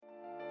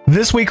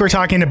This week we're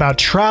talking about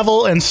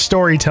travel and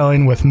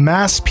storytelling with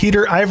Mass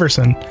Peter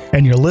Iversen,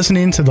 and you're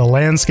listening to the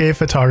Landscape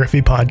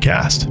Photography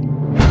Podcast.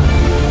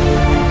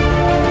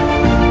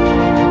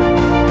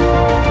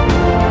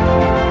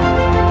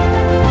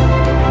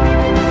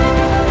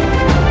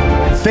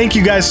 Thank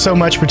you guys so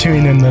much for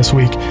tuning in this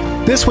week.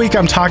 This week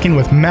I'm talking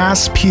with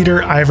Mass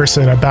Peter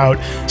Iversen about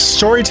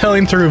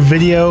storytelling through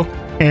video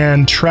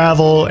and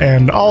travel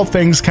and all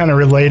things kind of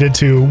related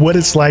to what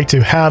it's like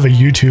to have a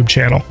YouTube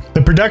channel.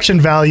 The production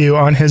value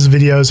on his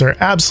videos are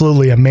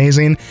absolutely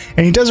amazing,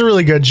 and he does a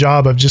really good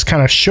job of just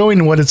kind of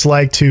showing what it's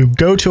like to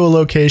go to a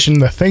location,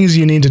 the things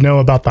you need to know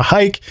about the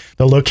hike,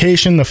 the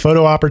location, the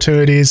photo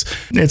opportunities.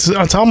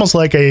 It's almost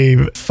like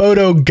a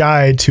photo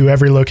guide to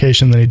every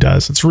location that he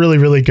does. It's really,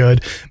 really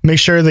good. Make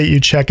sure that you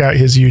check out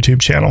his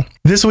YouTube channel.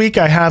 This week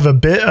I have a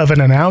bit of an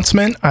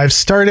announcement. I've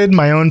started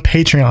my own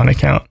Patreon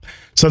account.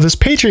 So this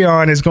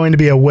Patreon is going to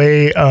be a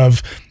way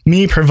of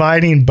me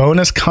providing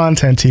bonus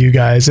content to you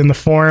guys in the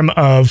form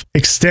of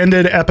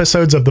extended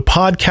episodes of the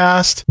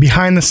podcast,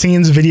 behind the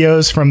scenes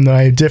videos from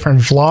the different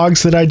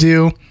vlogs that I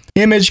do,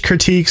 image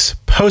critiques,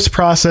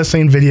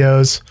 post-processing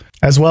videos,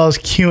 as well as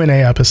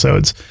Q&A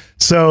episodes.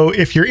 So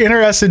if you're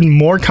interested in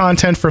more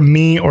content from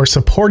me or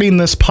supporting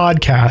this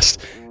podcast,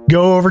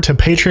 go over to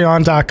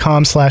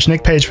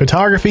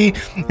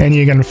patreon.com/nickpagephotography and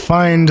you can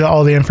find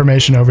all the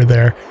information over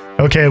there.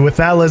 Okay, with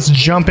that, let's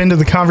jump into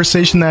the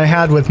conversation that I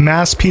had with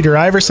Mass Peter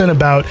Iversen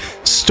about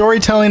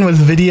storytelling with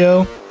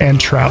video and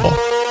travel.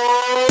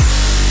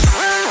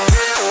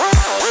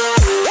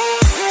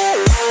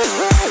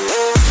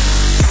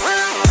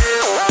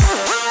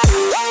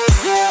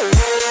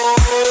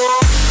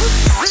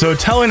 So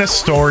telling a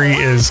story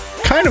is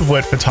kind of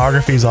what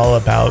photography is all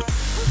about,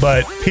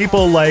 but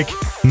people like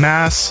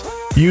Mass,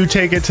 you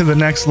take it to the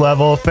next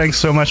level. Thanks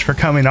so much for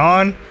coming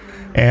on,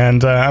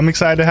 and I'm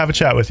excited to have a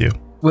chat with you.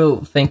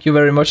 Well, thank you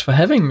very much for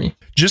having me.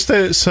 Just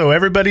so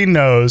everybody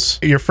knows,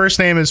 your first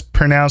name is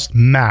pronounced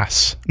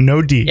Mass,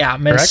 no D. Yeah,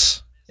 Mass.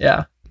 Correct?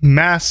 Yeah.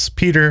 Mass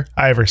Peter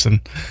Iversen.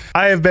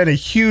 I have been a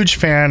huge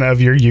fan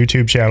of your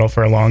YouTube channel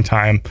for a long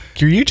time.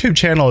 Your YouTube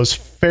channel is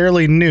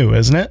fairly new,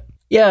 isn't it?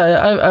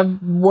 Yeah,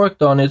 I've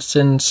worked on it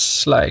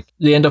since like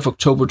the end of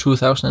October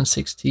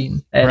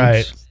 2016. And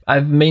right.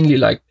 I've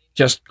mainly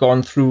just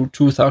gone through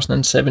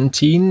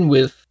 2017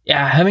 with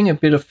having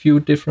a few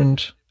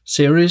different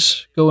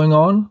series going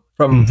on.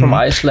 From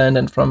Iceland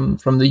and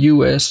from the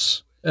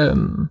US,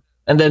 and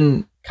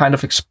then kind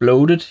of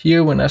exploded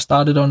here when I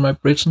started on my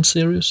Britain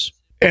series.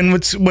 And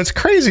what's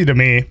crazy to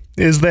me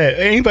is that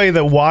anybody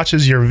that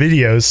watches your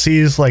videos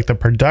sees like the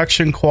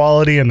production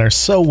quality, and they're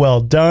so well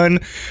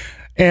done.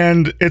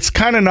 And it's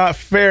kind of not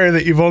fair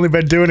that you've only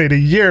been doing it a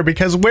year,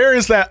 because where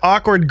is that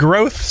awkward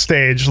growth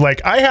stage?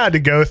 Like, I had to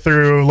go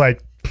through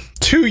like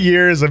 2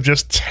 years of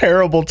just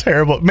terrible,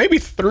 maybe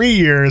 3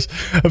 years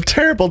of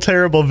terrible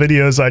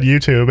videos on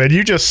YouTube, and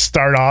you just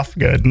start off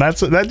good. And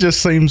that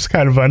just seems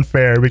kind of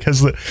unfair,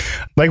 because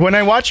like when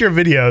I watch your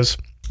videos,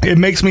 it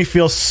makes me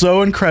feel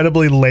so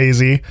incredibly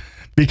lazy,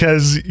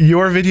 because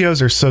your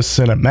videos are so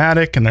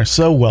cinematic and they're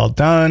so well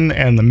done,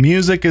 and the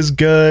music is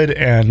good,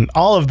 and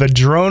all of the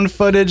drone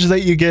footage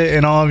that you get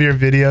in all of your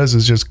videos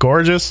is just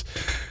gorgeous.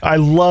 I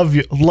love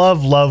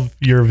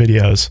your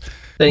videos.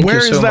 Where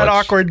is that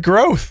awkward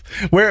growth?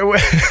 Where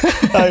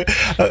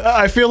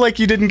I feel like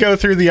you didn't go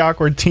through the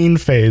awkward teen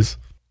phase.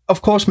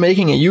 Of course,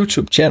 making a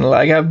YouTube channel,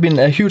 I've been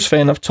a huge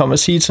fan of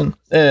Thomas Heaton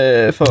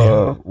since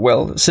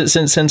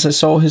I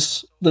saw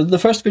the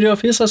first video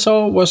of his I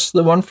saw was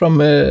the one from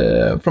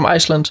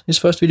Iceland, his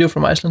first video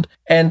from Iceland,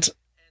 and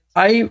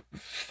I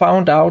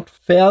found out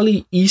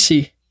fairly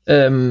easy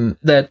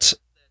that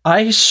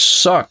I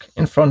suck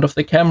in front of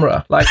the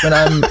camera, like when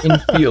I'm in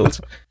field.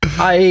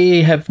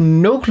 I have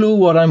no clue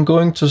what I'm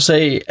going to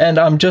say, and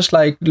I'm just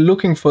like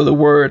looking for the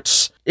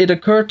words. It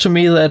occurred to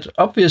me that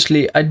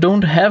obviously I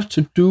don't have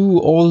to do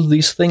all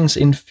these things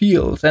in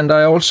field, and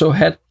I also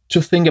had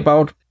to think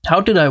about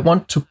how did I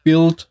want to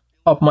build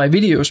up my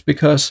videos,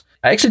 because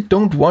I actually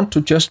don't want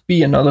to just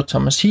be another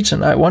Thomas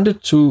Heaton. I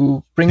wanted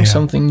to bring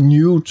something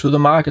new to the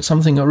market,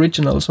 something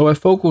original, so I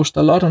focused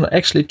a lot on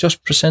actually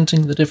just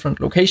presenting the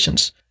different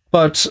locations.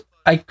 But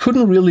I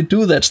couldn't really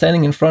do that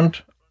standing in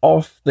front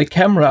of the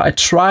camera. I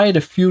tried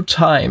a few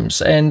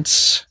times, and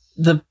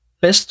the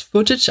best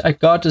footage I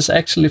got is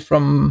actually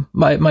from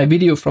my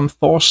video from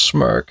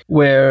Thorsmörk,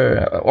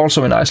 where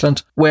also in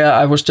Iceland, where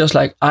I was just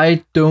like,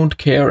 I don't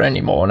care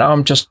anymore. Now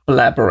I'm just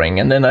blabbering,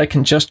 and then I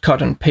can just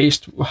cut and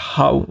paste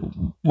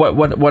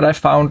what I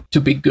found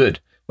to be good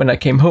when I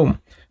came home.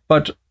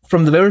 But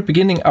from the very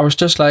beginning, I was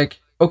just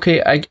like,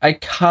 okay, I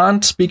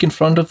can't speak in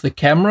front of the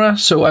camera,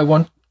 so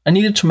I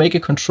needed to make a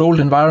controlled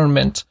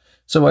environment.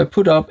 So I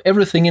put up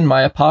everything in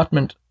my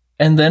apartment,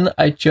 and then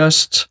I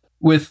just,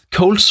 with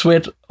cold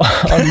sweat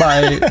on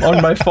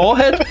my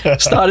forehead,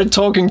 started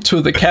talking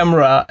to the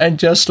camera and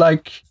just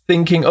like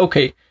thinking,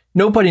 okay,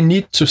 nobody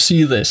needs to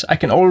see this. I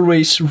can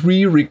always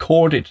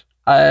re-record it.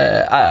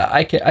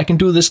 I can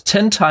do this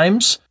 10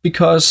 times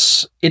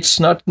because it's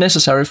not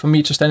necessary for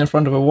me to stand in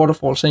front of a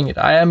waterfall saying it.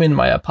 I am in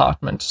my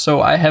apartment,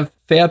 so I have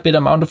fair bit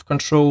amount of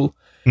control.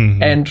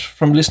 And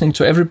from listening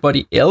to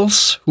everybody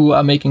else who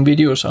are making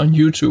videos on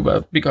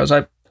YouTube, because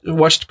I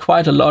watched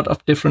quite a lot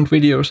of different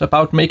videos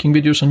about making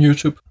videos on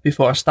YouTube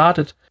before I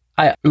started,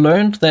 I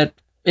learned that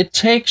it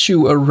takes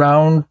you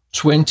around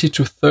 20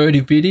 to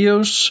 30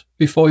 videos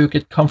before you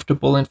get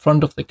comfortable in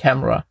front of the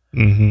camera.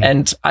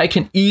 And I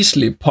can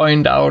easily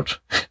point out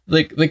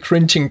the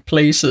cringing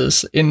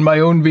places in my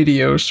own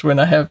videos when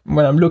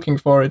I'm looking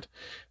for it,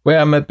 where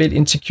I'm a bit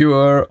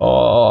insecure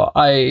or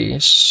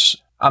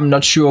I'm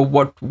not sure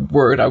what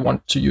word I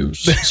want to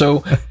use.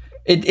 So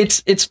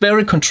it's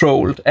very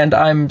controlled, and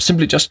I'm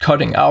simply just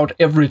cutting out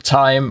every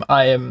time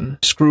I am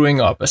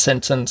screwing up a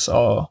sentence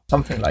or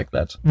something like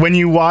that. When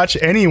you watch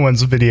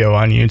anyone's video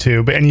on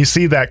YouTube and you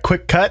see that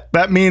quick cut,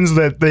 that means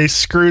that they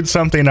screwed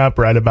something up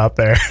right about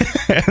there.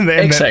 and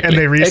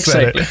they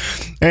reset it.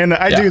 And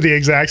I do the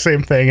exact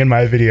same thing in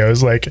my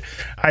videos. Like,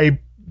 I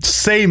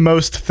say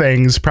most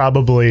things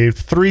probably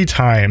 3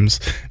 times,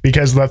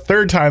 because the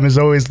third time is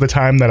always the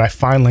time that I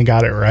finally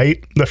got it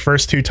right. The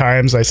first 2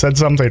 times I said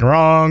something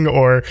wrong,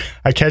 or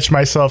I catch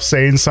myself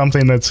saying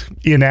something that's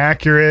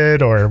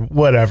inaccurate or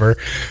whatever.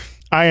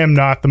 I am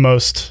not the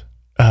most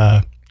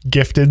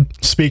gifted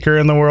speaker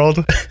in the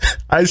world.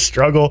 I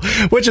struggle,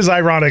 which is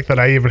ironic that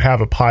I even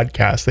have a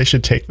podcast. They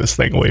should take this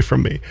thing away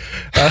from me.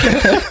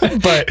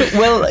 But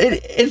well,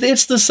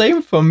 it's the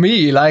same for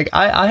me. Like,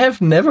 I have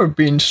never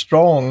been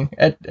strong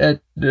at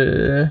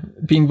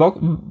being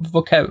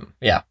vocal.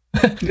 Yeah.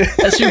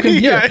 As you can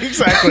hear. Yeah,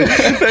 exactly.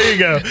 There you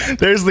go.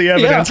 There's the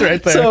evidence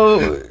right there.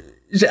 So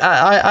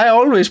I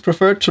always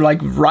prefer to like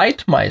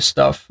write my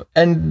stuff,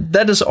 and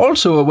that is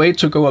also a way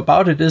to go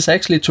about it, is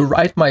actually to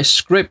write my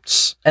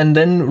scripts and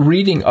then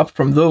reading up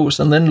from those,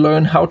 and then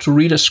learn how to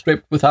read a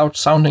script without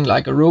sounding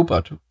like a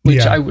robot,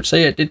 which I would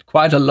say I did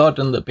quite a lot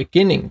in the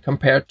beginning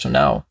compared to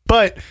now.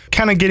 But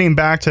kind of getting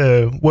back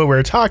to what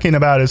we're talking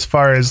about, as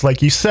far as,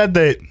 like, you said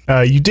that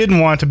you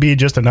didn't want to be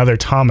just another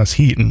Thomas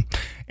Heaton.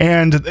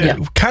 And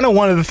kind of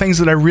one of the things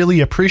that I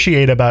really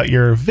appreciate about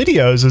your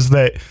videos is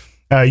that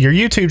your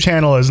YouTube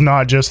channel is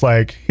not just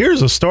like,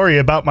 here's a story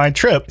about my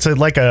trip. It's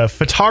like a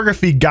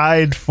photography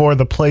guide for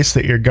the place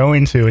that you're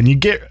going to. And you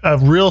get a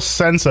real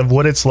sense of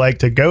what it's like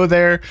to go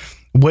there,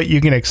 what you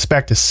can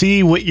expect to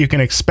see, what you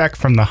can expect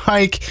from the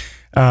hike,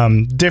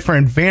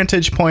 different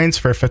vantage points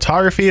for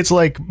photography. It's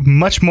like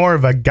much more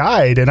of a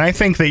guide. And I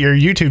think that your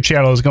YouTube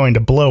channel is going to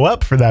blow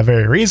up for that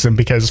very reason,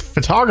 because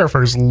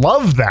photographers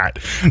love that.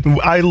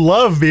 I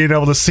love being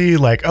able to see,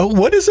 like, oh,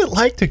 what is it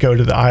like to go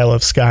to the Isle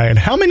of Skye, and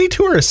how many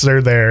tourists are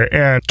there,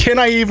 and can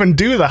I even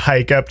do the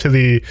hike up to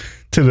the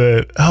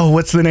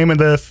what's the name of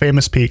the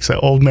famous peaks?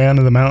 Old Man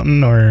of the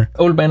Mountain, or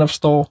Old Man of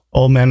Stall.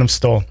 Old Man of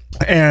Stall.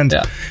 And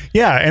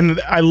and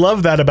I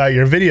love that about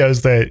your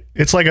videos, that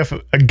it's like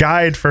a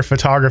guide for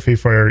photography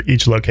for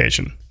each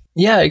location.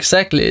 Yeah,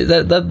 exactly.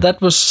 That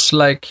was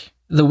like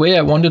the way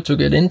I wanted to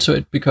get into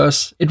it,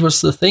 because it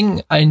was the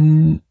thing I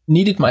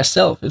needed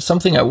myself. It's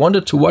something I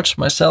wanted to watch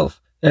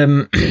myself.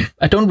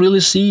 I don't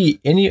really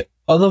see any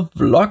other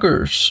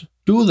vloggers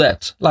do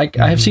that. Like,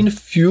 I have seen a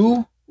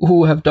few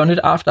who have done it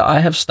after I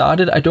have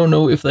started. I don't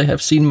know if they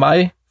have seen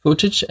my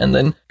footage and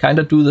then kind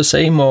of do the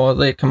same, or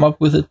they come up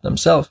with it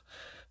themselves.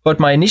 But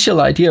my initial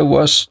idea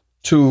was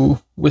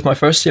with my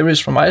first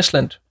series from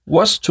Iceland,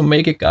 was to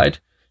make a guide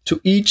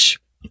to each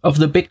of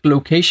the big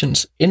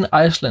locations in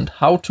Iceland,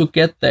 how to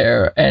get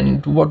there,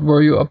 and what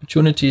were your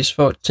opportunities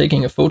for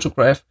taking a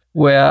photograph,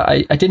 where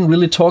I didn't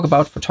really talk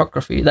about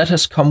photography. That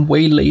has come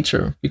way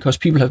later, because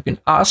people have been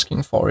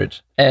asking for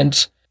it.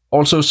 And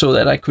also so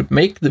that I could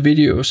make the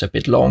videos a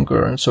bit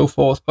longer and so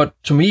forth. But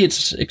to me,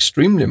 it's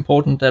extremely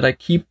important that I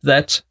keep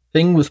that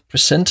thing with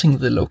presenting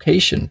the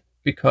location,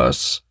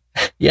 because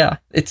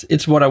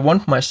it's what I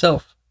want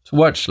myself to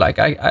watch. Like,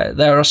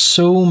 there are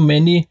so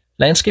many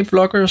landscape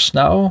vloggers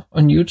now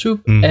on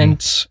YouTube,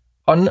 and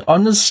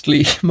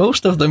honestly,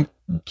 most of them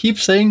keep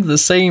saying the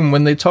same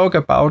when they talk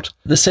about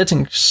the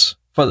settings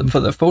for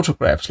the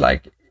photographs,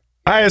 like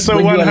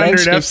ISO 100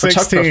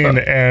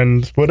 f16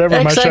 and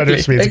whatever my shutter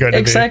speed is going to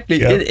be.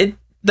 Exactly.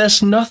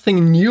 There's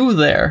nothing new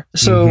there.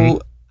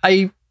 So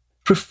I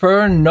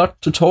prefer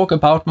not to talk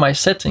about my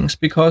settings,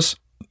 because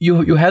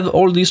you have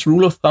all these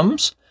rule of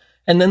thumbs,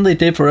 and then they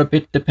differ a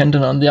bit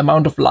depending on the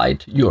amount of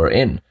light you're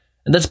in.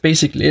 And that's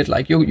basically it.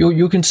 Like,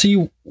 you can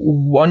see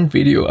one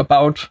video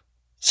about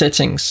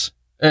settings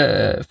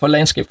for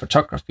landscape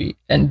photography,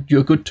 and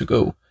you're good to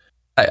go.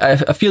 I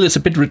feel it's a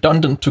bit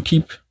redundant to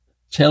keep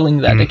telling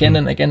that again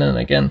and again and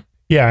again.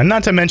 Yeah, and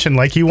not to mention,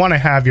 like, you want to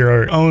have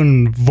your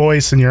own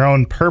voice and your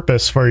own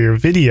purpose for your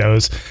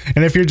videos.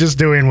 And if you're just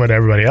doing what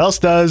everybody else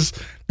does,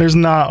 there's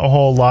not a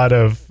whole lot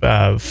of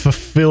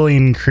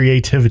fulfilling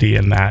creativity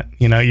in that.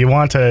 You know, you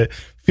want to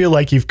feel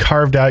like you've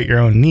carved out your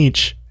own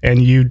niche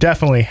And you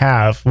definitely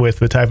have with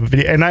the type of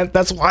video. And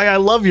that's why I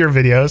love your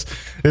videos,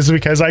 is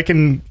because I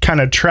can kind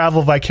of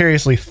travel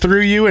vicariously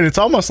through you. And it's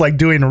almost like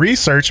doing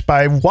research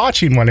by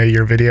watching one of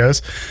your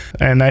videos.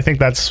 And I think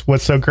that's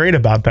what's so great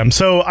about them.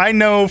 So I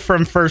know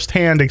from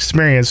firsthand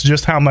experience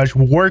just how much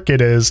work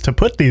it is to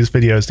put these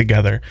videos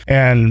together.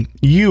 And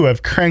you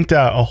have cranked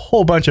out a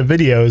whole bunch of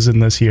videos in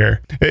this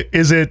year.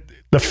 Is it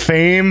the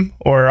fame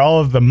or all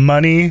of the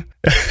money?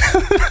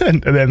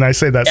 And then I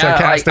say that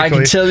sarcastically. I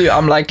can tell you,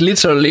 I'm like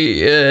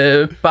literally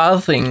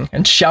bathing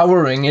and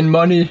showering in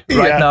money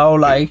right now.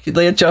 Like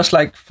they're just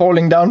like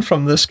falling down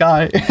from the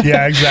sky.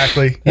 Yeah,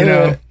 exactly. You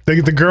know,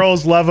 the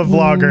girls love a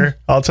vlogger.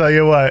 I'll tell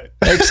you what.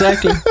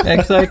 Exactly.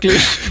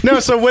 No,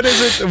 so what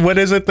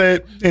is it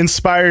that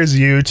inspires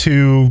you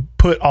to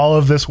put all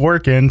of this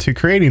work into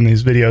creating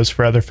these videos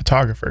for other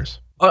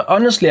photographers?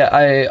 Honestly,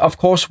 I of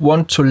course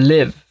want to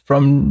live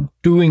from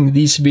doing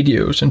these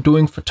videos and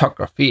doing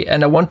photography,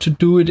 and I want to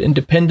do it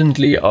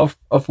independently of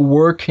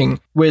working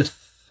with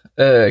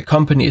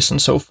companies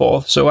and so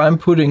forth. So I'm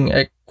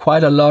putting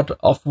quite a lot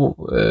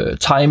of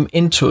time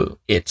into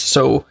it.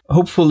 So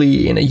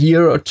hopefully in a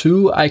year or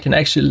two, I can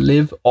actually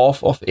live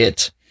off of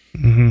it.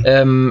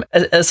 Mm-hmm.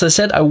 As I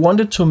said, I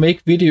wanted to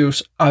make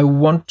videos I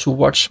want to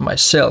watch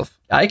myself.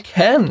 I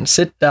can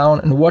sit down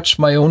and watch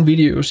my own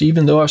videos,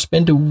 even though I've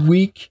spent a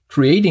week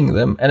creating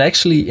them and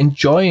actually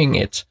enjoying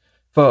it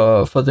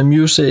for the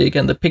music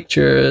and the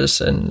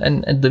pictures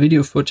and the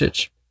video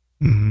footage,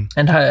 mm-hmm.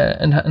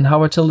 and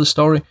how I tell the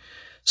story.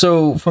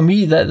 So for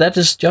me, that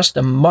is just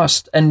a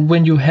must. And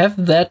when you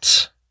have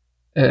that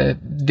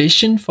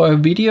vision for a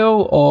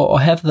video or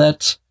have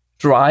that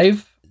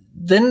drive,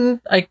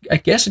 then I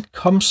guess it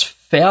comes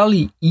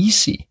fairly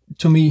easy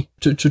to me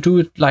to do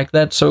it like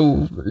that.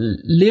 So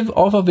live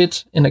off of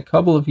it in a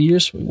couple of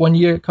years, 1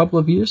 year, a couple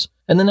of years,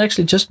 and then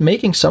actually just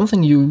making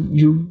something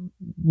you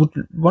would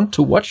want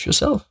to watch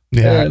yourself.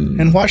 Yeah,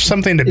 and watch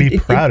something to be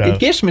proud of. It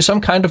gives me some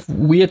kind of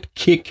weird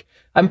kick.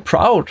 I'm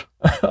proud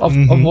of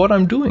what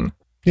I'm doing.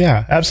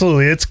 Yeah,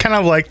 absolutely. It's kind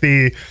of like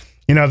the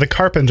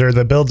carpenter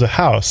that builds a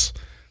house.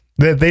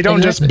 They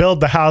don't just build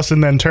the house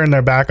and then turn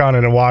their back on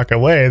it and walk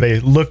away.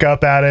 They look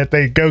up at it.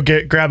 They go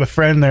grab a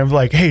friend. And they're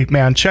like, "Hey,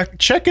 man,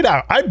 check it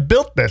out. I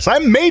built this. I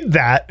made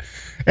that."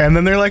 And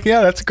then they're like,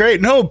 "Yeah, that's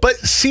great. No, but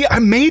see, I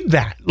made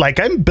that. Like,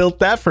 I built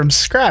that from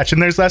scratch."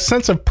 And there's that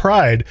sense of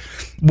pride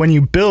when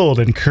you build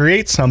and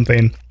create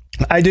something.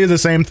 I do the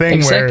same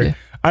thing where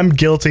I'm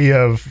guilty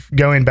of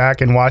going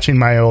back and watching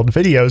my old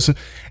videos,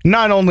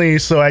 not only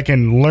so I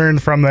can learn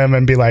from them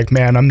and be like,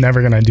 "Man, I'm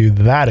never going to do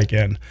that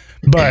again,"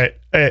 but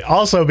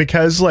also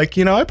because, like,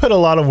 I put a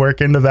lot of work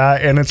into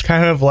that, and it's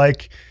kind of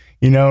like,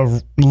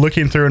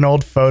 looking through an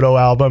old photo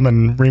album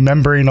and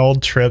remembering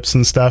old trips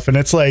and stuff. And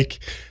it's like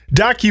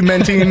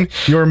documenting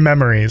your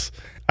memories.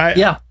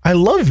 I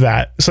love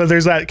that. So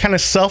there's that kind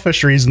of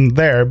selfish reason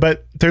there,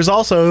 but there's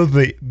also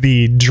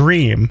the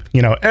dream,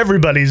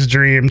 everybody's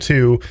dream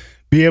to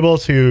be able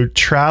to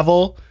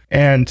travel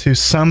and to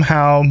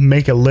somehow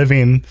make a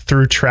living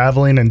through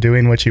traveling and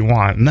doing what you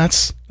want. And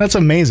that's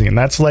amazing.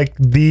 That's like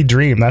the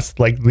dream. That's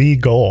like the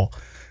goal.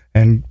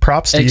 And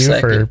props to you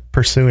for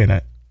pursuing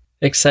it.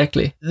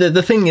 Exactly.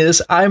 The thing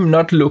is, I'm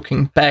not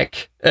looking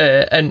back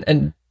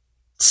and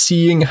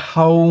seeing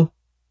how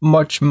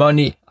much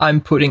money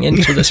I'm putting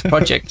into this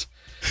project.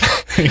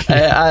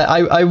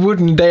 I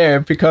wouldn't dare,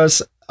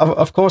 because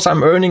of course,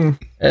 I'm earning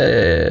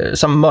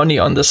some money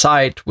on the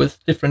side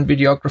with different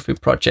videography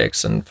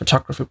projects and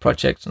photography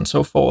projects and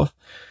so forth.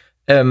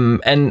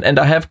 And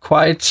I have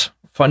quite,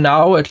 for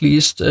now at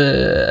least,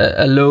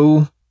 a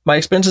low. My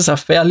expenses are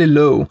fairly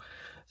low,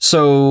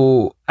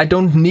 so I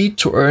don't need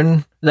to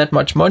earn that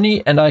much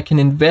money, and I can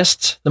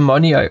invest the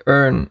money I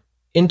earn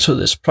into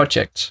this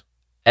project.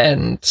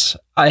 And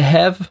I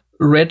have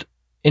read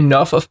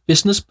enough of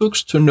business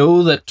books to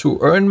know that to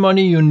earn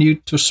money, you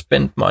need to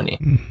spend money.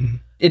 Mm-hmm.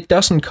 It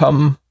doesn't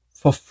come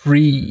for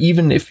free.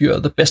 Even if you're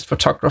the best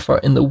photographer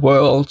in the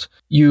world,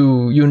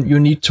 you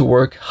need to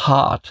work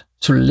hard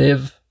to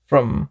live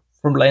from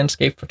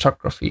landscape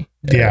photography.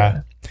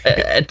 Yeah.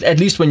 At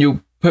least when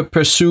you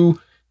pursue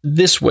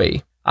this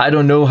way. I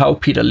don't know how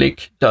Peter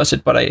Lick does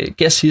it, but I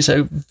guess he's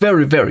a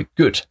very, very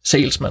good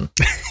salesman.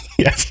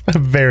 Yes, a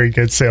very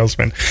good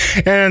salesman.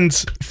 And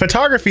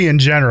photography in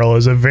general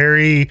is a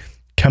very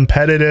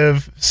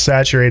competitive,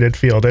 saturated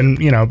field. And,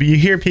 you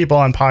hear people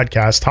on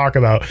podcasts talk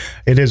about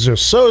it is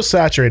just so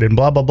saturated,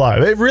 blah, blah, blah.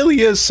 It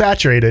really is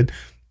saturated.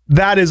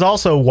 That is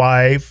also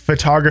why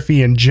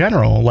photography in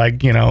general,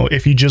 like,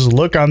 if you just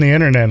look on the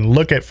internet and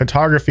look at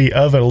photography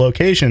of a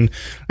location,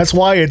 that's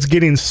why it's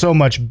getting so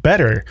much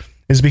better,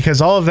 is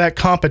because all of that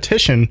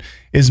competition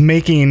is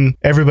making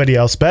everybody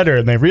else better,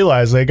 and they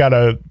realize they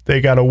gotta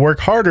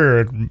work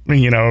harder,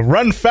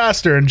 run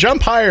faster and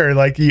jump higher.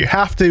 Like, you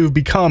have to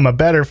become a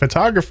better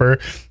photographer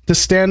to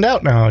stand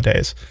out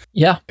nowadays.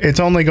 Yeah.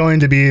 It's only going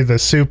to be the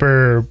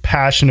super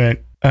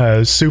passionate,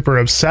 super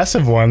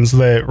obsessive ones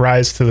that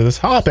rise to the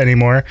top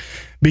anymore,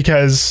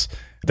 because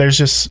There's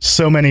just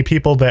so many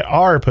people that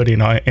are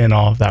putting in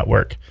all of that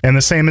work. And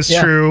the same is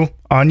true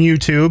on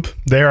YouTube.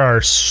 There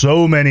are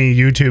so many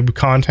YouTube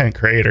content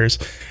creators,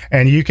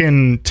 and you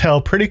can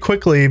tell pretty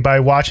quickly by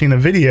watching a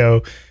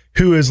video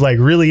who is like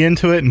really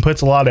into it and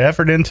puts a lot of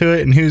effort into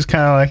it, and who's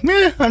kind of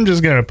like, I'm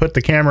just going to put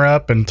the camera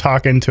up and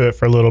talk into it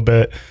for a little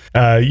bit.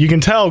 You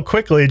can tell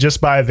quickly just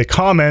by the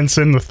comments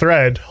in the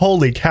thread.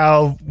 Holy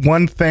cow.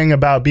 One thing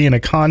about being a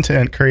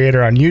content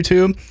creator on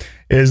YouTube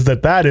is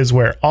that is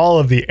where all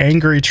of the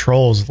angry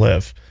trolls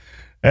live.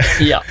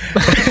 Yeah,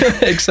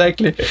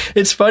 exactly.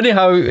 It's funny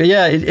how,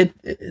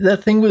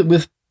 that thing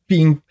with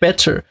being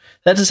better,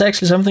 that is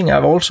actually something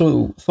I've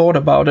also thought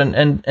about,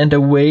 and a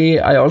way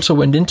I also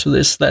went into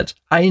this, that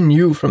I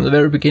knew from the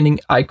very beginning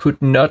I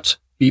could not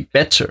be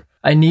better.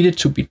 I needed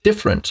to be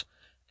different.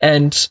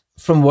 And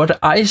from what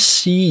I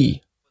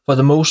see, for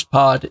the most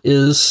part,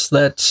 is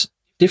that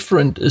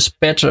different is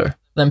better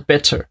than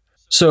better.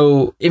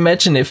 So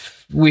imagine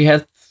if we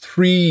had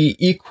 3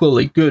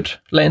 equally good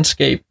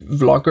landscape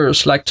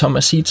vloggers like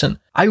Thomas Heaton.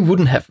 I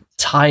wouldn't have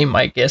time,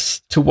 I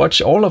guess, to watch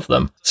all of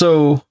them.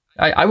 So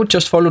I would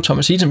just follow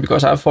Thomas Heaton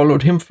because I've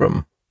followed him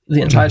from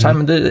the entire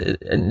time.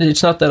 And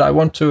it's not that I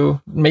want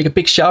to make a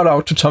big shout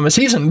out to Thomas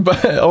Heaton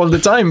all the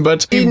time,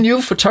 but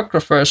new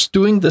photographers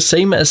doing the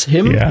same as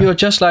him, you're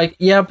just like,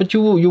 but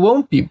you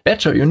won't be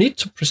better. You need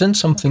to present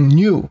something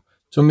new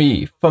to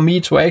me for me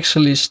to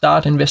actually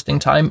start investing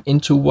time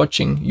into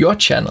watching your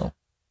channel.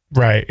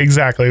 Right,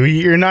 exactly.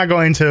 You're not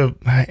going to,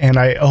 and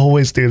I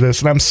always do this,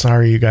 and I'm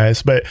sorry, you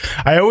guys, but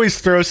I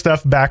always throw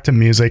stuff back to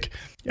music.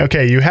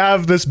 Okay, you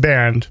have this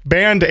band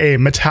A,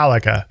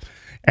 Metallica,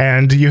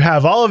 and you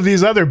have all of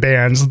these other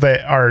bands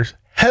that are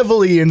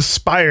heavily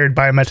inspired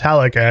by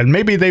Metallica, and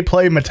maybe they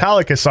play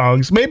Metallica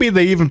songs, maybe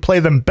they even play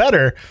them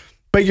better,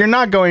 but you're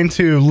not going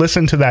to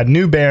listen to that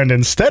new band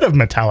instead of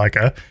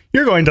Metallica.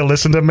 You're going to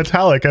listen to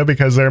Metallica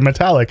because they're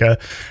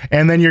Metallica.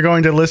 And then you're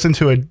going to listen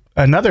to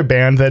another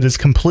band that is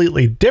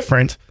completely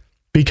different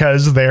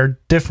because they're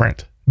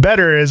different.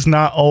 Better is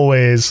not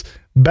always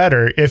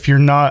better if you're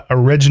not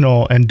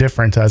original and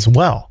different as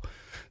well.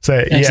 So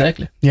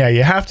exactly.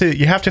 You have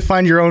to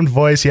find your own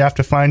voice. You have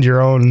to find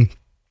your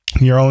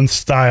own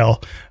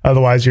style.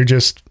 Otherwise you're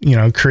just,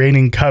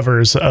 creating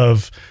covers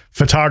of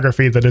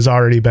photography that has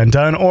already been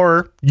done,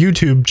 or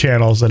YouTube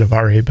channels that have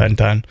already been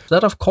done.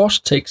 That of course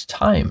takes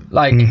time.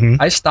 Like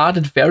I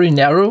started very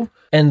narrow,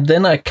 and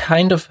then I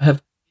kind of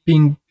have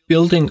been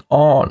building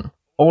on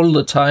all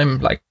the time,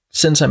 like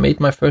since I made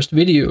my first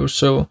video.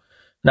 So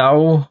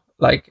now,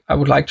 like, I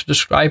would like to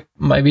describe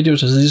my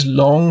videos as these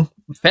long,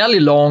 fairly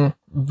long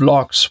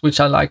vlogs,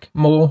 which I like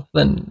more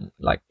than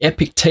like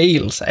epic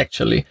tales,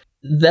 actually.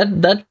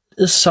 That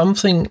is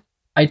something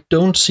I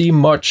don't see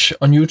much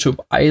on YouTube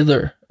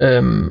either.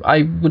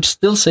 I would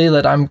still say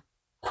that I'm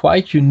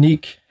quite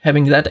unique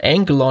having that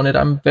angle on it.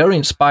 I'm very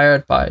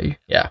inspired by,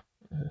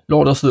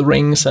 Lord of the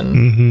Rings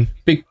and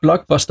big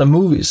blockbuster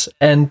movies.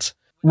 And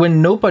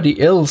when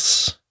nobody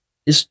else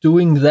is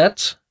doing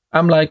that,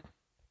 I'm like,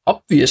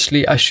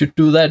 obviously I should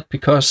do that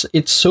because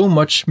it's so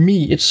much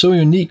me. It's so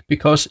unique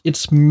because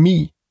it's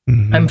me.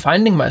 I'm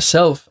finding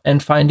myself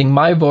and finding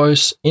my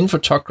voice in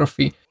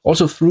photography,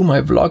 also through my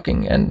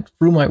vlogging and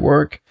through my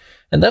work.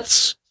 And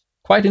that's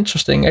quite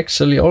interesting,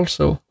 actually,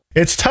 also.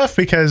 It's tough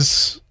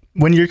because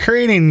when you're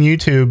creating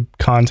YouTube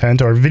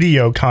content or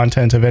video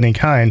content of any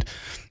kind,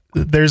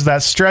 there's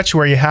that stretch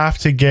where you have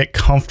to get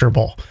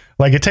comfortable.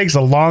 Like, it takes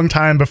a long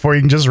time before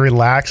you can just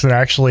relax and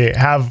actually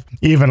have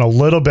even a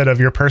little bit of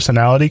your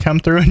personality come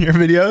through in your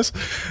videos.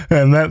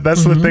 And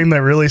that's the thing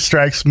that really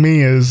strikes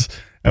me is,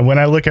 and when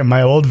I look at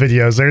my old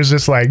videos, there's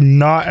just like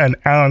not an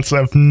ounce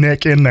of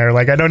Nick in there.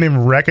 Like, I don't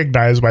even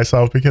recognize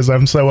myself because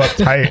I'm so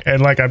uptight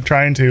and like I'm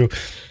trying to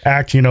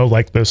act,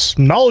 like this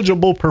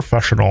knowledgeable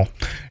professional.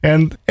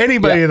 And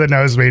anybody that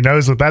knows me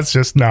knows that that's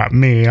just not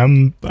me.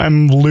 I'm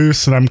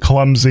loose and I'm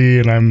clumsy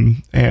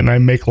and I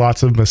make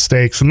lots of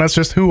mistakes, and that's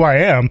just who I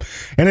am.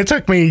 And it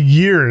took me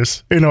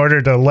years in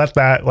order to let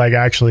that like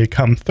actually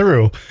come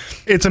through.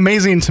 It's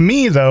amazing to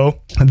me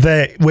though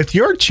that with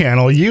your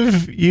channel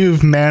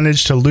you've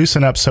managed to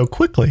loosen up so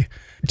quickly.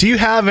 Do you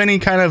have any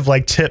kind of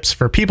like tips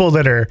for people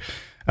that are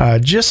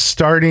just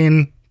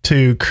starting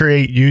to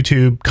create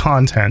YouTube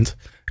content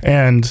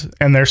and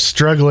they're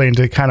struggling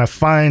to kind of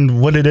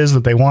find what it is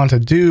that they want to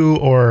do,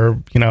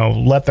 or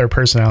let their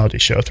personality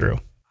show through?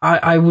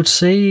 I would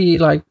say,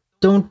 like,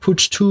 don't put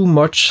too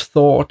much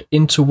thought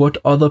into what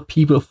other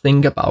people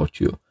think about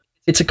you.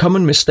 It's a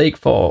common mistake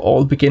for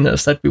all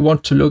beginners that we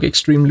want to look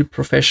extremely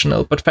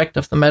professional, but fact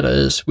of the matter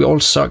is we all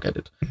suck at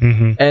it.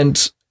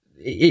 And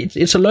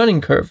it's a learning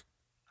curve.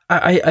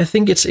 I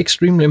think it's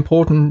extremely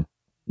important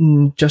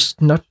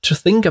just not to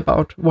think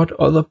about what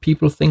other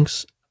people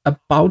thinks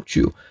about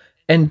you,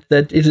 and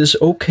that it is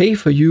okay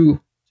for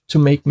you to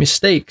make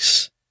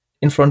mistakes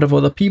in front of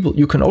other people.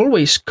 You can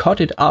always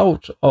cut it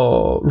out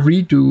or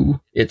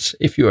redo it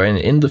if you're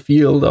in the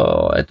field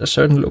or at a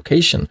certain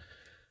location.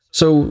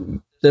 So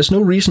there's no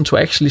reason to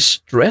actually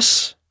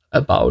stress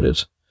about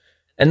it.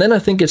 And then I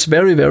think it's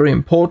very, very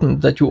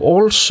important that you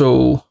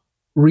also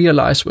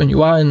realize when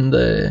you are in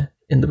the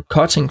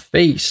cutting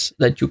phase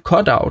that you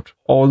cut out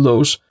all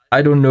those,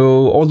 I don't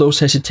know, all those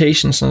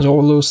hesitations and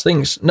all those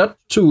things, not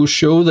to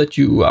show that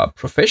you are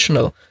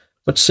professional,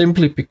 but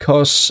simply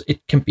because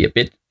it can be a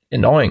bit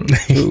annoying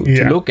to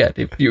look at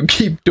if you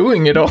keep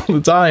doing it all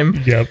the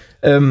time. Yep.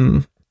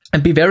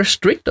 And be very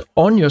strict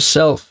on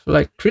yourself,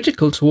 like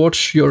critical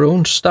towards your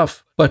own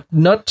stuff, but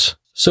not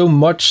so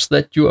much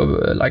that you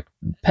are like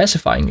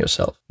pacifying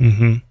yourself.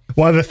 Mm-hmm.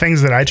 One of the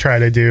things that I try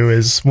to do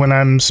is when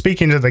I'm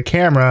speaking to the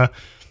camera,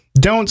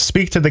 don't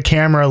speak to the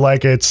camera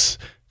like it's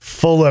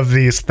full of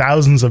these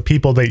thousands of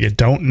people that you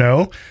don't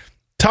know.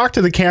 Talk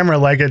to the camera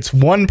like it's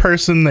one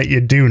person that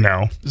you do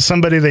know,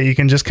 somebody that you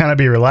can just kind of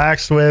be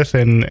relaxed with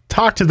and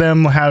talk to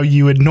them how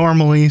you would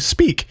normally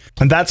speak.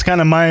 And that's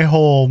kind of my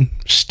whole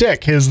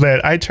shtick, is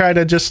that I try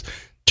to just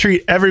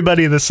treat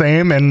everybody the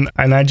same, and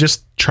I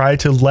just try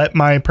to let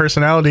my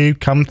personality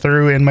come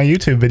through in my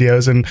YouTube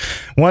videos. And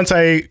once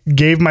I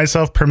gave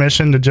myself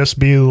permission to just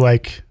be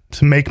like,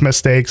 to make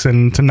mistakes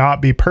and to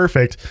not be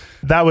perfect,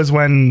 that was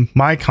when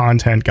my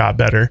content got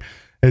better,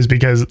 is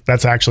because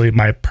that's actually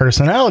my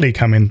personality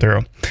coming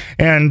through.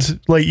 And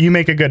like, you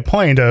make a good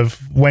point of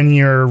when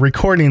you're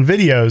recording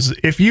videos,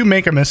 if you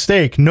make a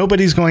mistake,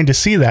 nobody's going to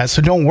see that.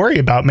 So don't worry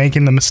about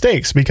making the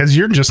mistakes, because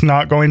you're just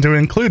not going to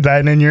include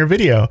that in your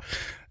video.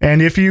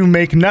 And if you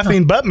make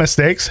nothing but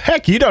mistakes,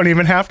 heck, you don't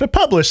even have to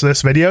publish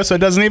this video, so it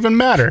doesn't even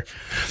matter,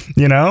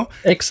 you know?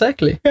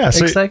 Exactly. Yeah.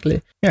 So,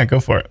 exactly. Yeah, go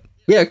for it.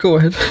 Yeah, go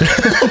ahead.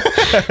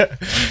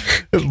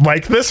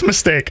 Like this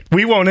mistake,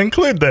 we won't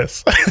include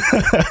this.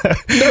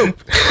 Nope.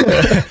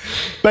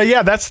 But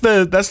yeah, that's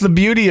the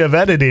beauty of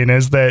editing,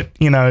 is that,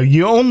 you know,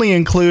 you only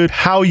include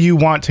how you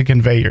want to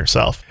convey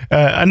yourself.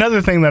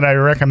 Another thing that I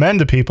recommend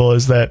to people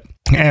is that,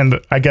 and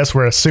I guess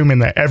we're assuming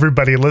that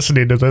everybody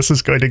listening to this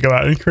is going to go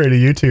out and create a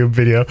YouTube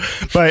video,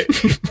 but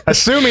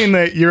assuming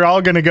that you're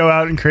all going to go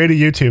out and create a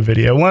YouTube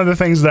video, one of the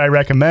things that I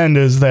recommend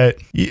is that,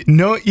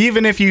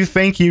 even if you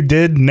think you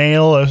did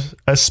nail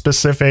a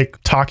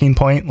specific talking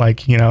point,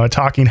 like, you know, a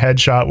talking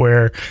headshot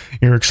where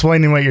you're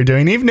explaining what you're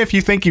doing, even if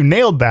you think you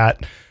nailed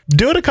that,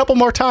 do it a couple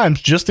more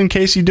times just in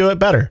case you do it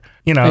better.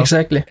 You know,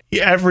 exactly.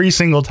 Every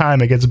single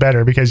time it gets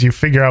better because you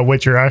figure out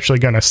what you're actually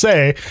going to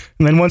say.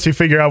 And then once you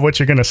figure out what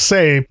you're going to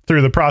say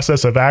through the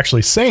process of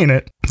actually saying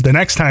it, the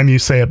next time you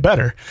say it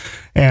better.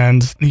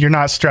 And you're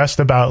not stressed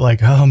about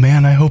like, oh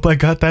man, I hope I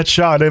got that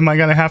shot. Am I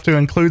going to have to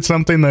include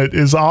something that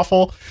is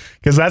awful?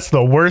 Because that's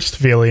the worst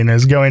feeling,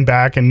 is going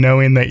back and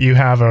knowing that you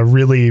have a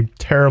really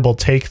terrible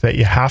take that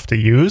you have to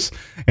use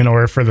in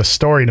order for the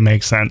story to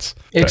make sense.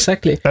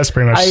 Exactly. But that's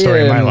pretty much the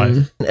story of my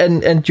life.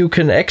 And you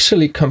can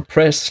actually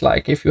compress,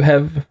 like if you have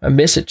a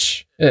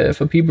message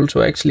for people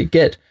to actually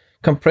get,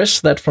 compress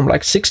that from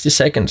like 60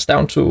 seconds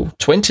down to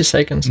 20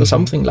 seconds or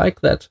something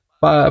like that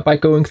by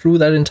going through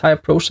that entire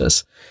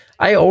process.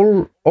 I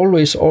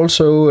always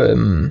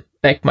also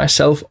back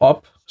myself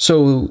up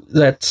so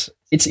that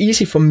it's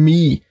easy for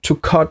me to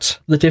cut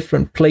the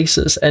different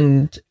places.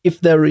 And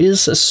if there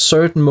is a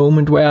certain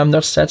moment where I'm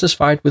not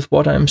satisfied with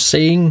what I'm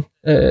saying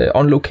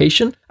on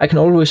location, I can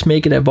always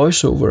make it a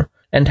voiceover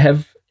and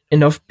have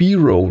enough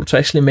B-roll to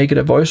actually make it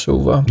a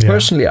voiceover. Yeah.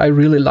 Personally, I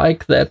really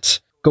like that,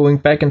 going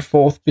back and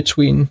forth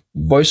between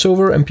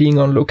voiceover and being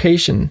on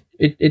location.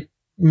 It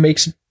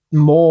makes it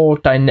more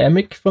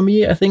dynamic for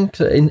me, I think,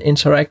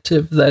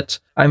 interactive, that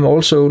I'm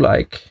also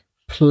like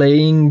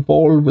playing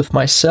ball with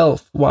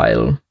myself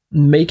while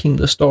making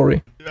the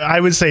story.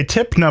 I would say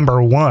tip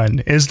number one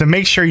is to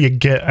make sure you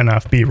get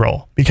enough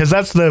B-roll, because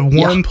that's the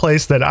one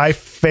place that I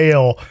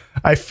fail.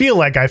 I feel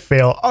like I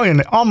fail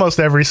in almost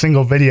every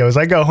single video. As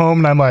I go home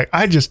and I'm like,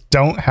 I just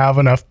don't have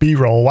enough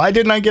B-roll. Why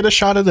didn't I get a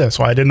shot of this?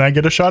 Why didn't I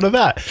get a shot of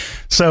that?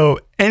 So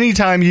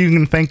anytime you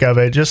can think of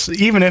it, just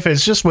even if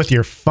it's just with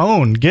your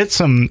phone, get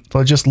some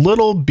just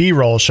little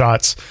B-roll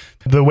shots.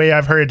 The way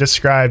I've heard it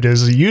described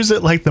is use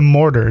it like the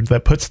mortar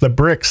that puts the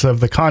bricks of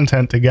the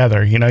content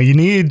together. You know, you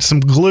need some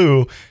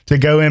glue to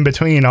go in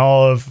between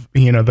all of,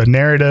 you know, the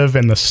narrative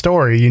and the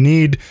story. You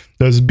need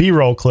those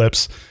B-roll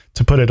clips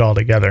to put it all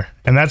together.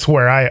 And that's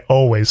where I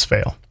always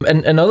fail.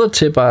 And another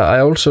tip I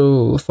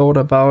also thought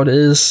about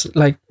is,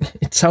 like,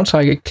 it sounds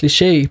like a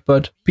cliche,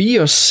 but be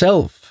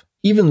yourself.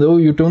 Even though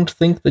you don't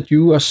think that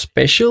you are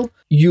special,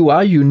 you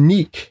are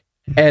unique.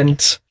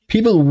 And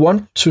people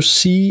want to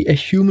see a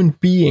human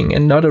being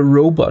and not a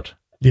robot.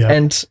 Yeah.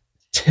 And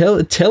tell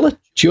a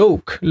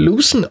joke,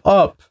 loosen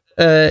up.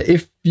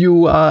 If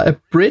you are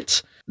a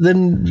Brit,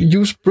 then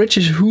use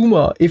British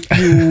humor. If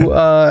you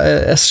are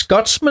a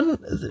Scotsman,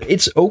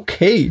 it's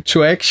okay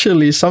to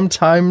actually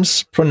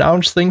sometimes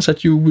pronounce things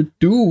that you would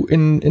do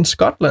in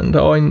Scotland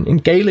or in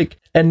Gaelic.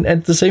 And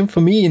the same for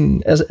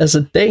me as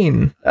a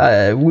Dane.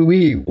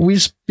 We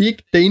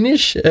speak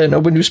Danish,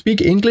 and when you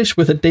speak English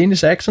with a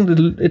Danish accent,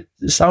 it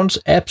sounds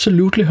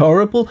absolutely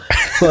horrible,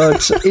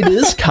 but it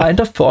is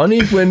kind of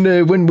funny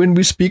when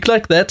we speak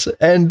like that,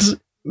 and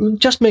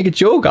just make a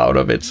joke out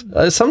of it.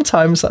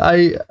 Sometimes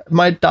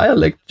my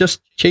dialect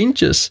just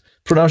changes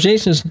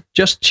pronunciation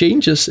just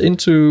changes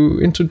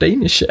into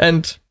Danish,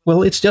 and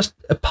well, it's just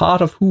a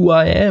part of who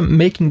I am,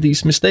 making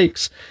these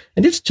mistakes,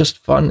 and it's just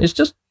fun. It's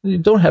just, you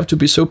don't have to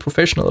be so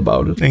professional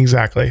about it.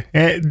 Exactly.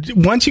 And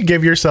once you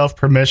give yourself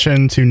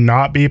permission to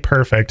not be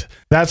perfect,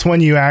 that's when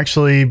you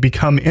actually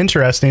become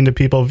interesting to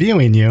people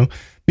viewing you,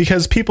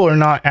 because people are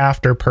not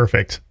after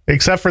perfect,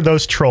 except for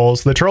those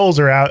trolls. The trolls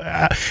are out.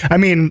 I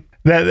mean,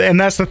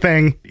 that's the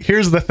thing.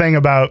 Here's the thing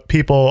about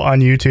people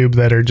on YouTube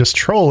that are just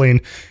trolling,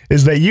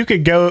 is that you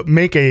could go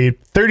make a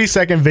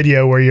 30-second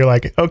video where you're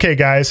like, okay,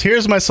 guys,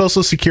 here's my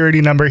social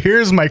security number,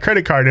 here's my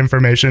credit card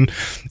information,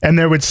 and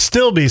there would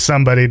still be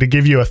somebody to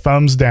give you a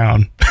thumbs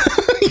down.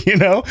 You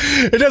know,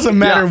 it doesn't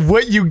matter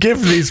what you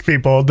give these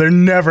people, they're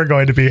never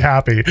going to be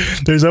happy.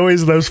 There's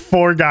always those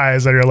 4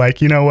 guys that are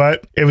like, you know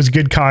what, it was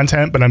good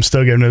content, but I'm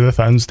still giving it a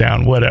thumbs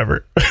down,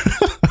 whatever.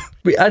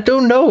 I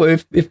don't know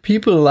if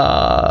people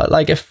are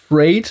like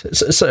afraid,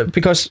 so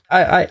because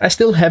I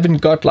still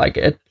haven't got like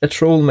a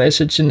troll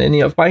message in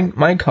any of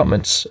my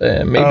comments.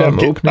 Maybe I'm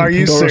opening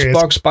Pandora's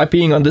box by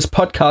being on this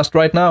podcast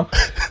right now.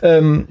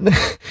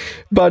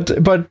 But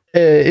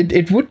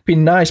it would be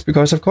nice,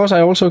 because of course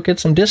I also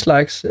get some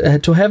dislikes,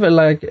 to have a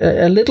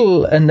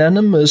little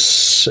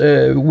anonymous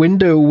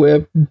window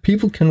where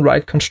people can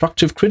write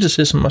constructive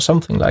criticism or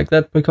something like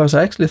that, because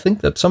I actually think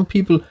that some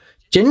people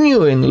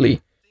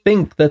genuinely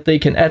think that they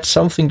can add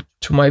something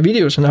to my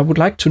videos, and I would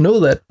like to know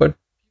that, but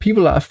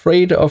people are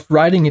afraid of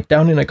writing it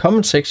down in a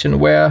comment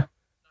section where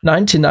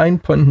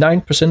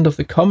 99.9% of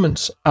the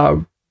comments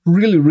are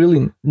really,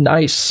 really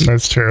nice.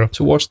 That's true.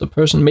 Towards the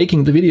person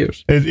making the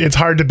videos. It's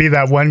hard to be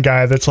that one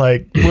guy that's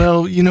like,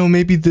 well, you know,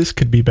 maybe this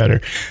could be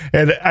better.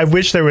 And I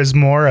wish there was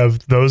more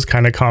of those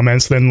kind of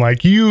comments than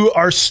like, you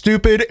are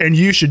stupid and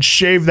you should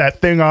shave that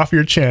thing off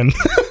your chin.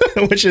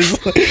 which is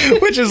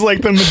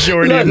like the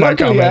majority of my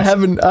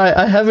comments.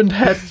 I haven't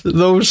had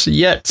those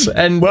yet.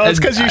 And well, it's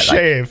because you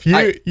shave.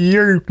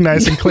 You're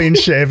nice and clean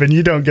shaven.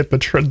 You don't get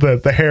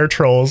the hair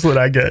trolls that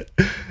I get.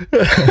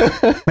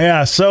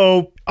 Yeah.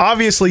 So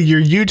obviously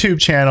your YouTube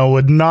channel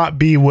would not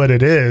be what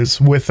it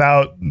is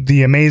without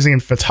the amazing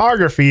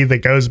photography that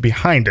goes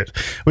behind it.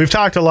 We've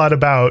talked a lot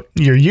about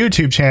your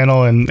YouTube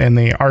channel and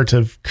the art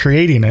of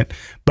creating it,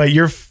 but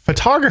your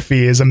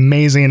photography is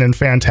amazing and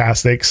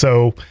fantastic.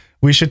 So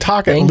we should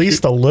talk at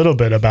least a little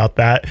bit about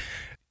that.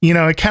 You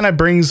know, it kind of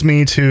brings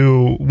me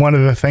to one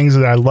of the things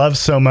that I love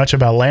so much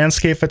about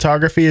landscape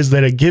photography, is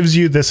that it gives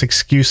you this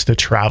excuse to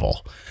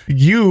travel.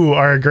 You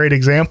are a great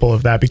example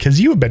of that, because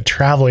you have been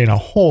traveling a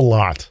whole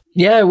lot.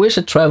 Yeah, I wish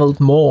I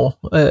traveled more.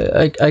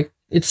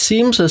 It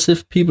seems as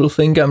if people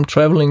think I'm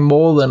traveling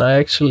more than I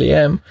actually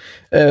am.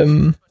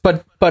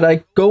 But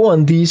I go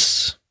on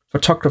these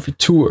photography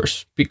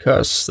tours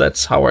because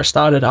that's how I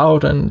started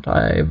out, and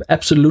I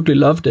absolutely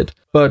loved it.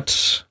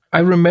 But I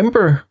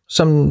remember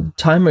some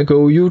time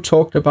ago you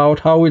talked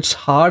about how it's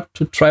hard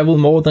to travel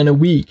more than a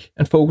week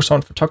and focus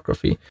on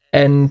photography.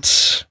 And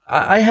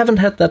I haven't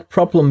had that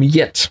problem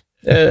yet.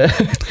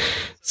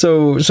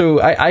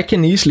 So I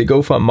can easily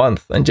go for a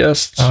month and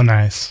just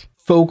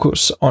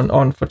focus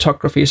on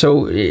photography.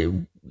 So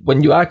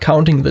when you are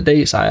counting the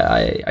days,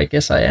 I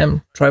guess I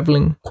am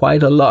traveling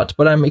quite a lot,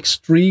 but I'm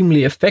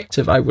extremely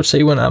effective, I would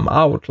say, when I'm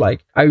out.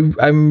 Like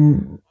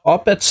I'm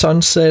up at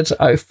sunset,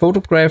 I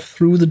photograph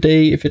through the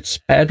day. If it's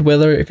bad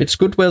weather, if it's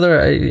good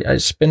weather, I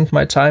spend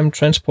my time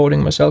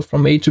transporting myself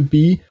from A to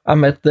B.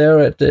 I'm there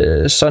at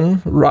the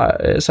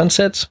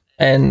sunset.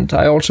 And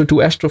I also do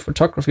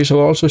astrophotography, so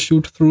I also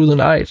shoot through the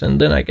night,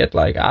 and then I get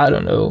 5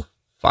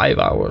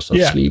 hours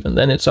of sleep, and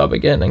then it's up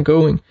again and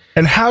going.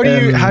 And how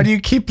do you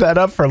keep that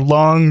up for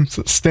long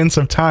stints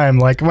of time?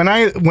 Like when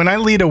I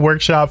lead a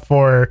workshop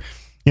for,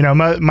 you know,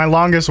 my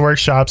longest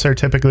workshops are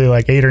typically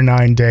like 8 or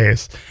 9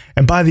 days,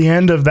 and by the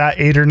end of that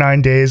 8 or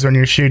 9 days, when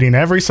you're shooting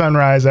every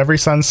sunrise, every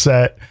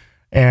sunset,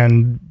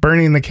 and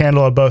burning the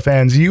candle at both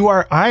ends,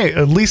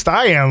 at least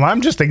I am.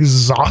 I'm just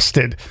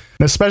exhausted.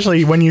 And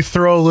especially when you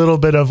throw a little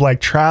bit of like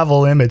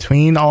travel in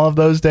between all of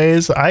those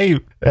days,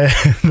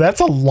 that's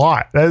a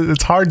lot.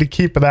 It's hard to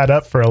keep that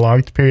up for a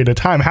long period of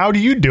time. How do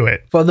you do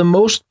it? For the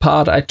most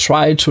part, I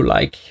try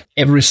to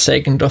every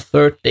second or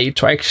third day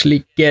to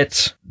actually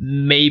get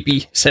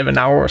maybe 7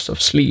 hours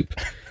of sleep.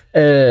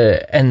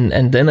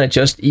 And then I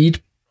just eat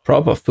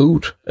proper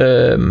food.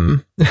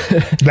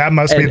 That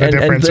must be the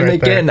difference. And then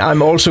right again, there.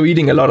 I'm also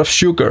eating a lot of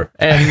sugar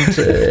and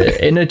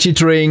energy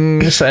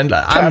drinks, and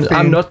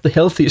I'm not the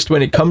healthiest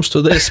when it comes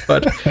to this.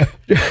 But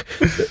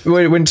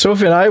when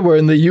Sophie and I were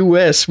in the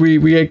US,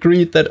 we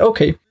agreed that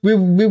okay,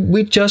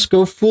 we just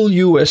go full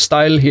US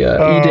style here,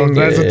 eating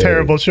that's a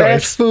terrible choice.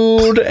 fast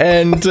food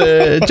and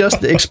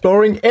just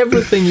exploring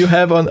everything you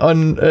have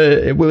on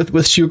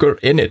with sugar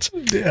in it.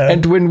 Yeah.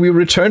 And when we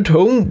returned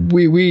home,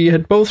 we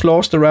had both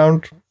lost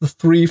around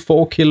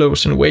 3-4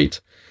 kilos in weight,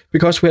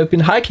 because we have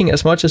been hiking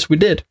as much as we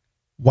did.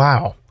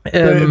 Wow.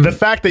 The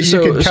fact that you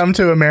could come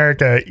to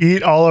America,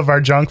 eat all of our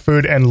junk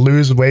food, and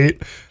lose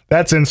weight,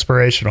 that's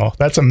inspirational.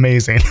 That's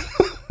amazing.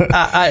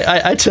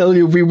 I tell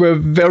you, we were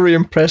very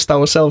impressed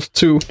ourselves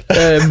too.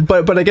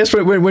 But I guess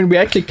when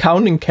we're actually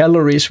counting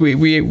calories,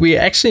 we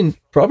actually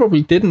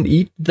probably didn't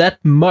eat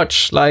that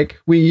much. Like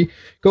we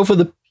go for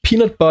the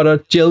peanut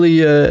butter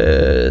jelly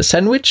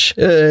sandwich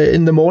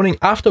in the morning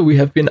after we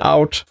have been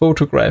out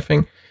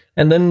photographing,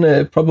 and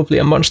then probably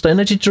a Monster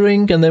Energy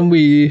drink, and then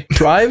we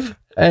drive.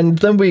 And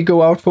then we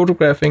go out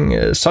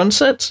photographing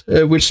sunset,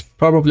 which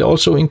probably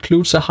also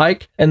includes a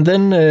hike. And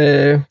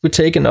then we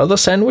take another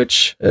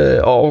sandwich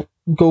or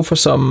go for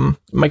some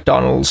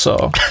McDonald's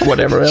or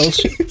whatever else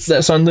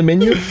that's on the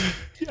menu.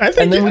 I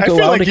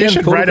feel like you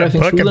should write a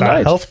book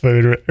about health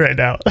food right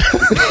now.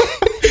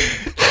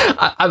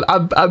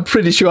 I'm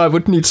pretty sure I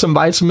would need some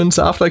vitamins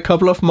after a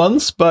couple of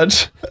months,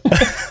 but...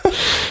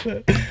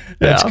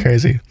 That's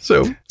crazy.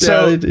 So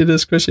it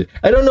is crazy.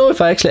 I don't know if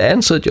I actually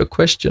answered your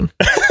question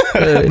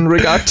in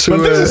regard to. But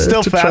this is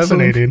still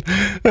fascinating.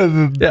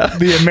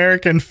 The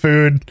American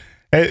food.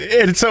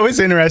 It's always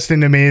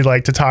interesting to me,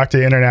 like to talk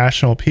to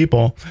international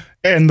people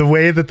and the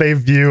way that they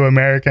view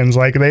Americans.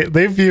 Like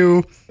they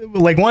view,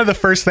 like one of the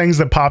first things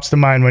that pops to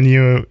mind when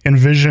you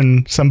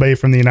envision somebody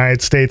from the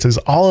United States is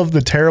all of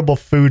the terrible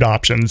food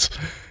options.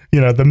 You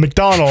know, the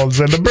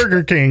McDonald's and the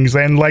Burger Kings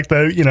and like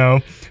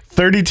the,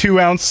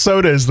 32-ounce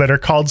sodas that are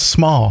called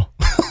small.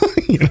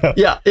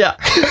 Yeah.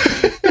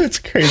 It's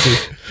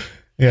crazy.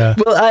 Yeah.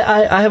 Well,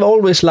 I have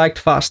always liked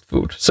fast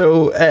food.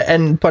 So,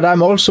 but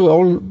I'm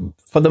also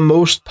for the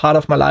most part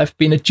of my life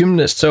been a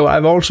gymnast. So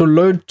I've also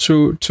learned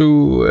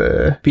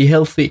to be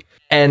healthy,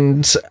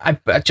 and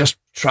I just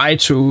try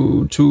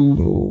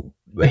to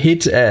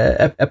hit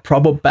a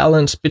proper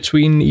balance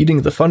between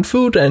eating the fun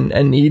food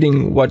and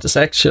eating what is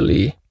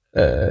actually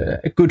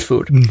good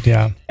food.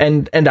 Yeah.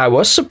 And I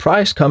was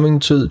surprised coming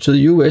to the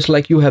US.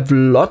 Like, you have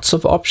lots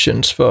of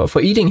options for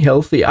eating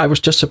healthy. I was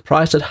just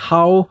surprised at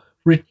how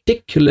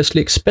ridiculously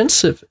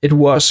expensive it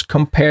was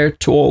compared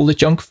to all the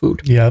junk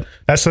food. Yeah,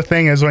 that's the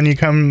thing, is when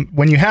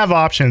you have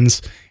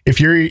options, if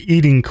you're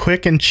eating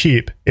quick and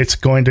cheap, it's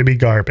going to be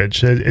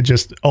garbage. It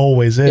just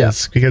always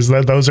is, because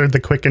those are the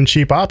quick and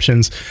cheap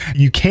options.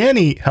 You can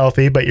eat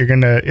healthy, but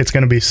it's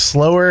gonna be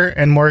slower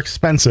and more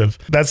expensive.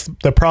 That's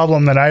the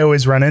problem that I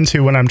always run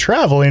into when I'm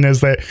traveling,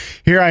 is that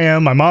here I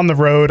am, I'm on the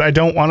road, I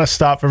don't want to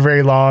stop for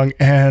very long,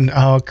 and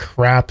oh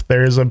crap,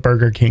 there's a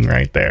Burger King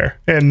right there.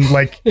 And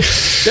like,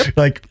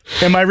 like,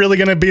 am I really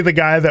gonna be the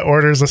guy that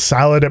orders a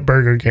salad at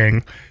Burger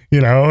King?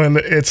 And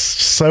it's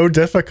so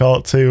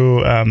difficult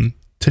to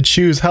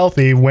choose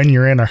healthy when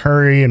you're in a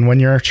hurry and when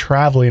you're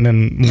traveling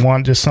and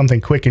want just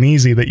something quick and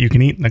easy that you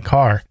can eat in the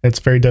car. It's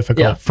very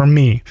difficult for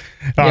me.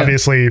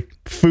 Obviously,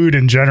 food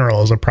in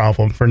general is a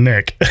problem for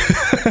Nick,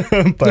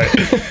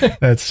 but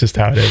that's just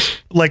how it is.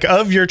 Like,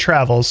 of your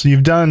travels,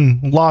 you've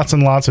done lots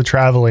and lots of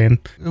traveling.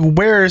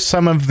 Where are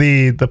some of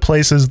the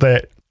places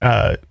that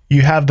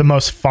you have the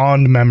most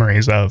fond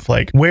memories of?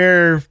 Like,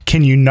 where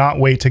can you not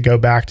wait to go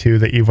back to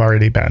that you've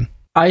already been?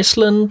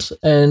 Iceland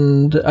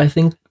and I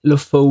think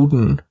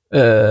Lofoten.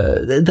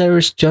 There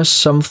is just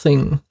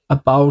something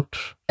about,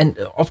 and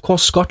of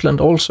course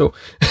Scotland also.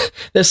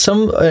 There's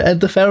some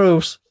at the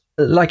Faroes,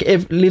 like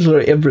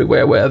literally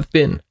everywhere where I've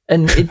been,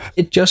 and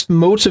it just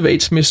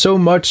motivates me so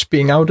much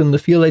being out in the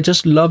field. I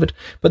just love it.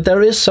 But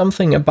there is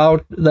something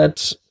about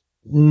that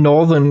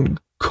northern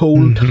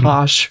cold,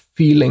 harsh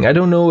feeling. I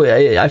don't know.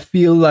 I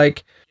feel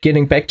like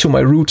getting back to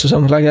my roots or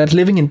something like that.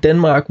 Living in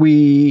Denmark,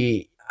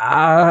 we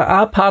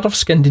are part of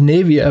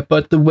Scandinavia,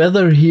 but the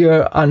weather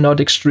here are not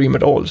extreme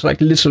at all. It's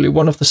like literally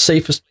one of the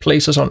safest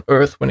places on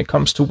earth when it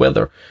comes to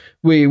weather.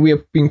 We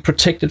are being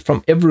protected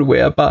from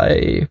everywhere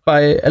by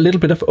a little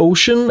bit of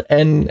ocean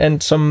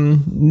and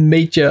some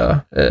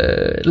major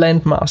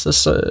land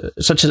masses,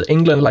 such as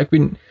England. Like,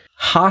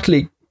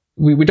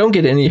 we don't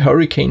get any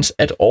hurricanes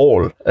at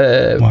all.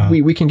 Wow.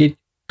 We can get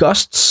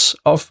gusts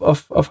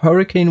of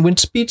hurricane wind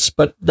speeds,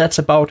 but that's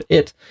about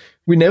it.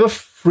 We never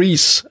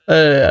freeze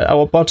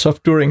our butts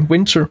off during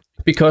winter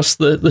because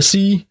the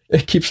sea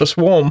keeps us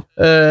warm.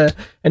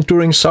 And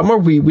during summer,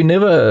 we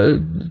never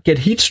get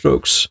heat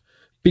strokes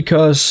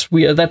because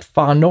we are that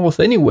far north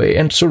anyway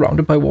and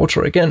surrounded by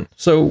water again.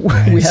 So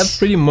we have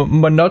pretty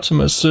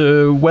monotonous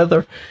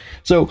weather.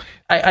 So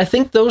I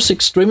think those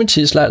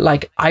extremities,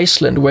 like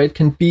Iceland, where it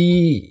can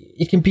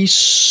be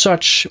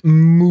such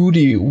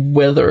moody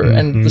weather,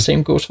 and the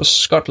same goes for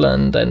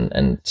Scotland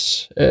and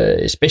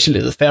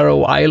especially the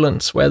Faroe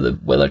Islands, where the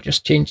weather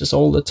just changes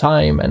all the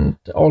time, and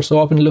also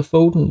up in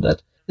Lofoten,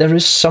 that there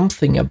is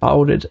something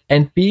about it.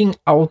 And being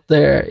out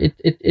there,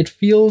 it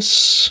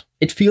feels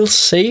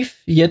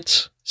safe,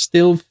 yet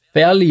still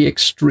fairly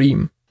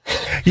extreme.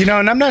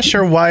 And I'm not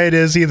sure why it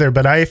is either,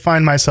 but I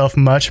find myself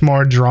much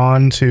more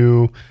drawn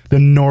to the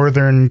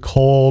northern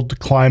cold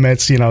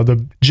climates,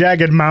 the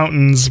jagged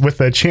mountains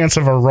with a chance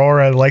of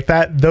aurora like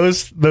that.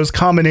 Those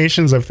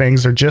combinations of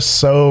things are just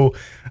so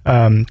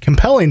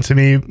compelling to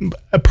me,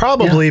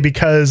 probably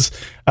because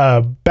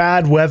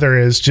bad weather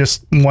is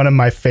just one of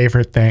my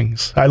favorite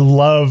things. I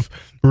love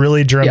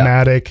really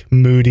dramatic,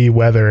 moody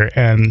weather,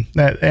 and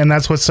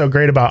that's what's so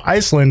great about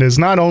Iceland is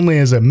not only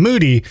is it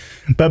moody,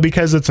 but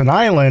because it's an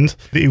island,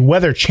 the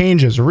weather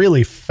changes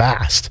really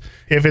fast.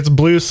 If it's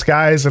blue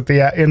skies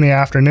in the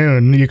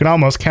afternoon, you can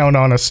almost count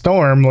on a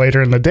storm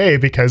later in the day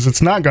because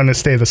it's not going to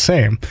stay the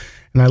same.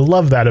 And I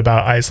love that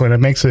about Iceland. It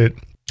makes it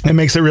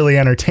really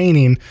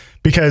entertaining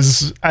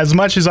because as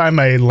much as I'm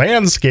a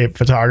landscape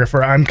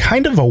photographer, I'm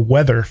kind of a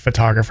weather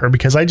photographer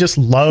because I just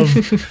love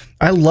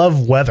I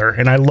love weather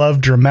and I love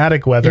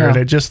dramatic weather, and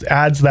it just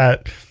adds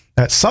that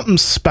something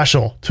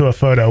special to a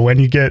photo when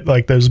you get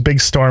like those big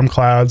storm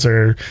clouds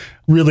or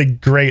really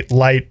great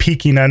light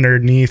peeking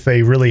underneath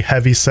a really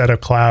heavy set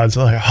of clouds.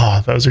 Like,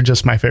 oh, those are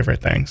just my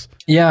favorite things.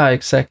 Yeah,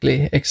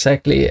 exactly.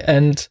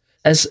 And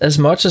as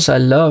much as I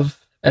love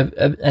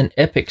an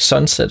epic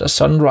sunset or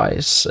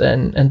sunrise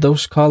and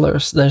those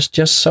colors, there's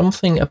just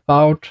something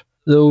about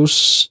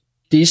those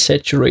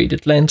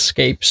desaturated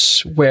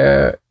landscapes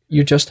where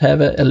you just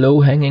have a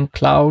low-hanging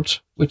cloud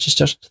which is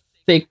just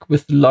thick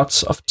with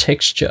lots of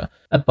texture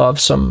above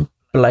some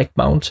black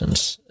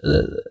mountains.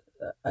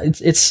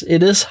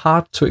 It is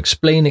hard to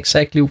explain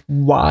exactly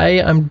why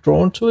I'm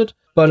drawn to it,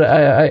 but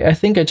I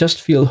think I just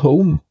feel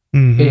home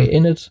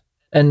in it,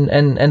 and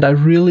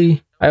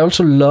I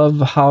also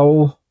love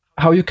how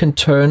you can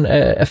turn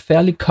a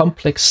fairly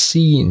complex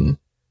scene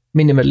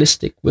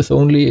minimalistic with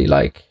only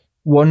like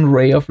one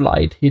ray of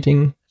light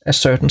hitting a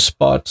certain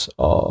spot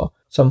or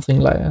something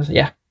like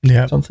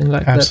something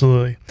like that.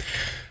 Absolutely.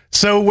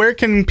 So where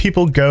can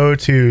people go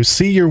to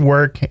see your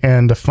work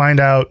and to find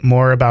out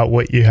more about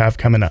what you have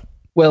coming up?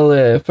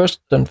 Well, first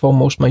and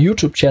foremost, my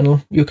YouTube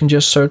channel. You can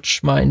just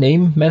search my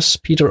name, Mads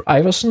Peter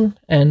Iversen,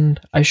 and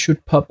I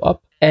should pop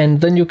up.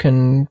 And then you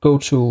can go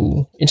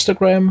to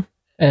Instagram,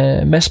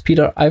 Mads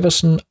Peter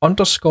Iversen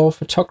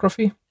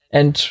 _photography.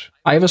 And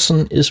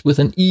Iversen is with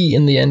an E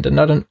in the end and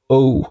not an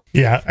O.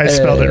 Yeah, I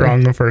spelled it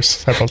wrong the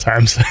first several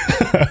times.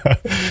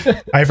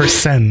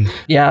 Iversen.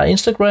 Yeah,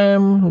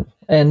 Instagram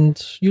and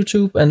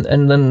YouTube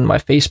and then my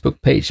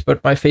Facebook page.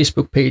 But my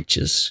Facebook page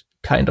is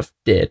kind of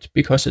dead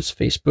because it's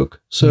Facebook.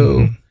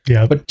 So,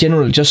 but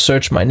generally just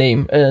search my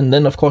name. And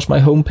then, of course, my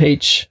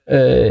homepage,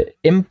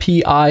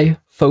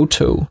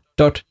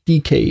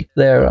 mpiphoto.dk.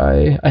 There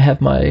I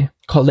have my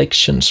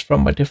collections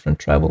from my different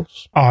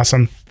travels.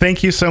 Awesome.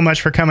 Thank you so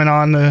much for coming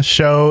on the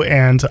show,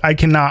 and I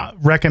cannot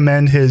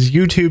recommend his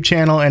YouTube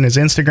channel and his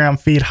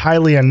Instagram feed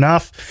highly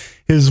enough.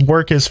 His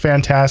work is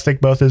fantastic,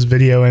 both his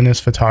video and his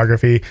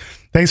photography.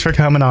 Thanks for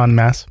coming on,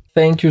 Mads.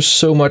 Thank you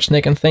so much,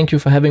 Nick, and thank you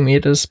for having me.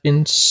 It has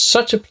been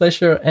such a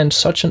pleasure and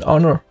such an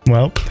honor.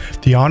 Well,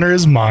 the honor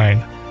is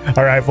mine.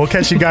 All right, we'll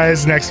catch you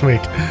guys next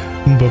week.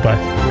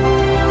 Bye-bye.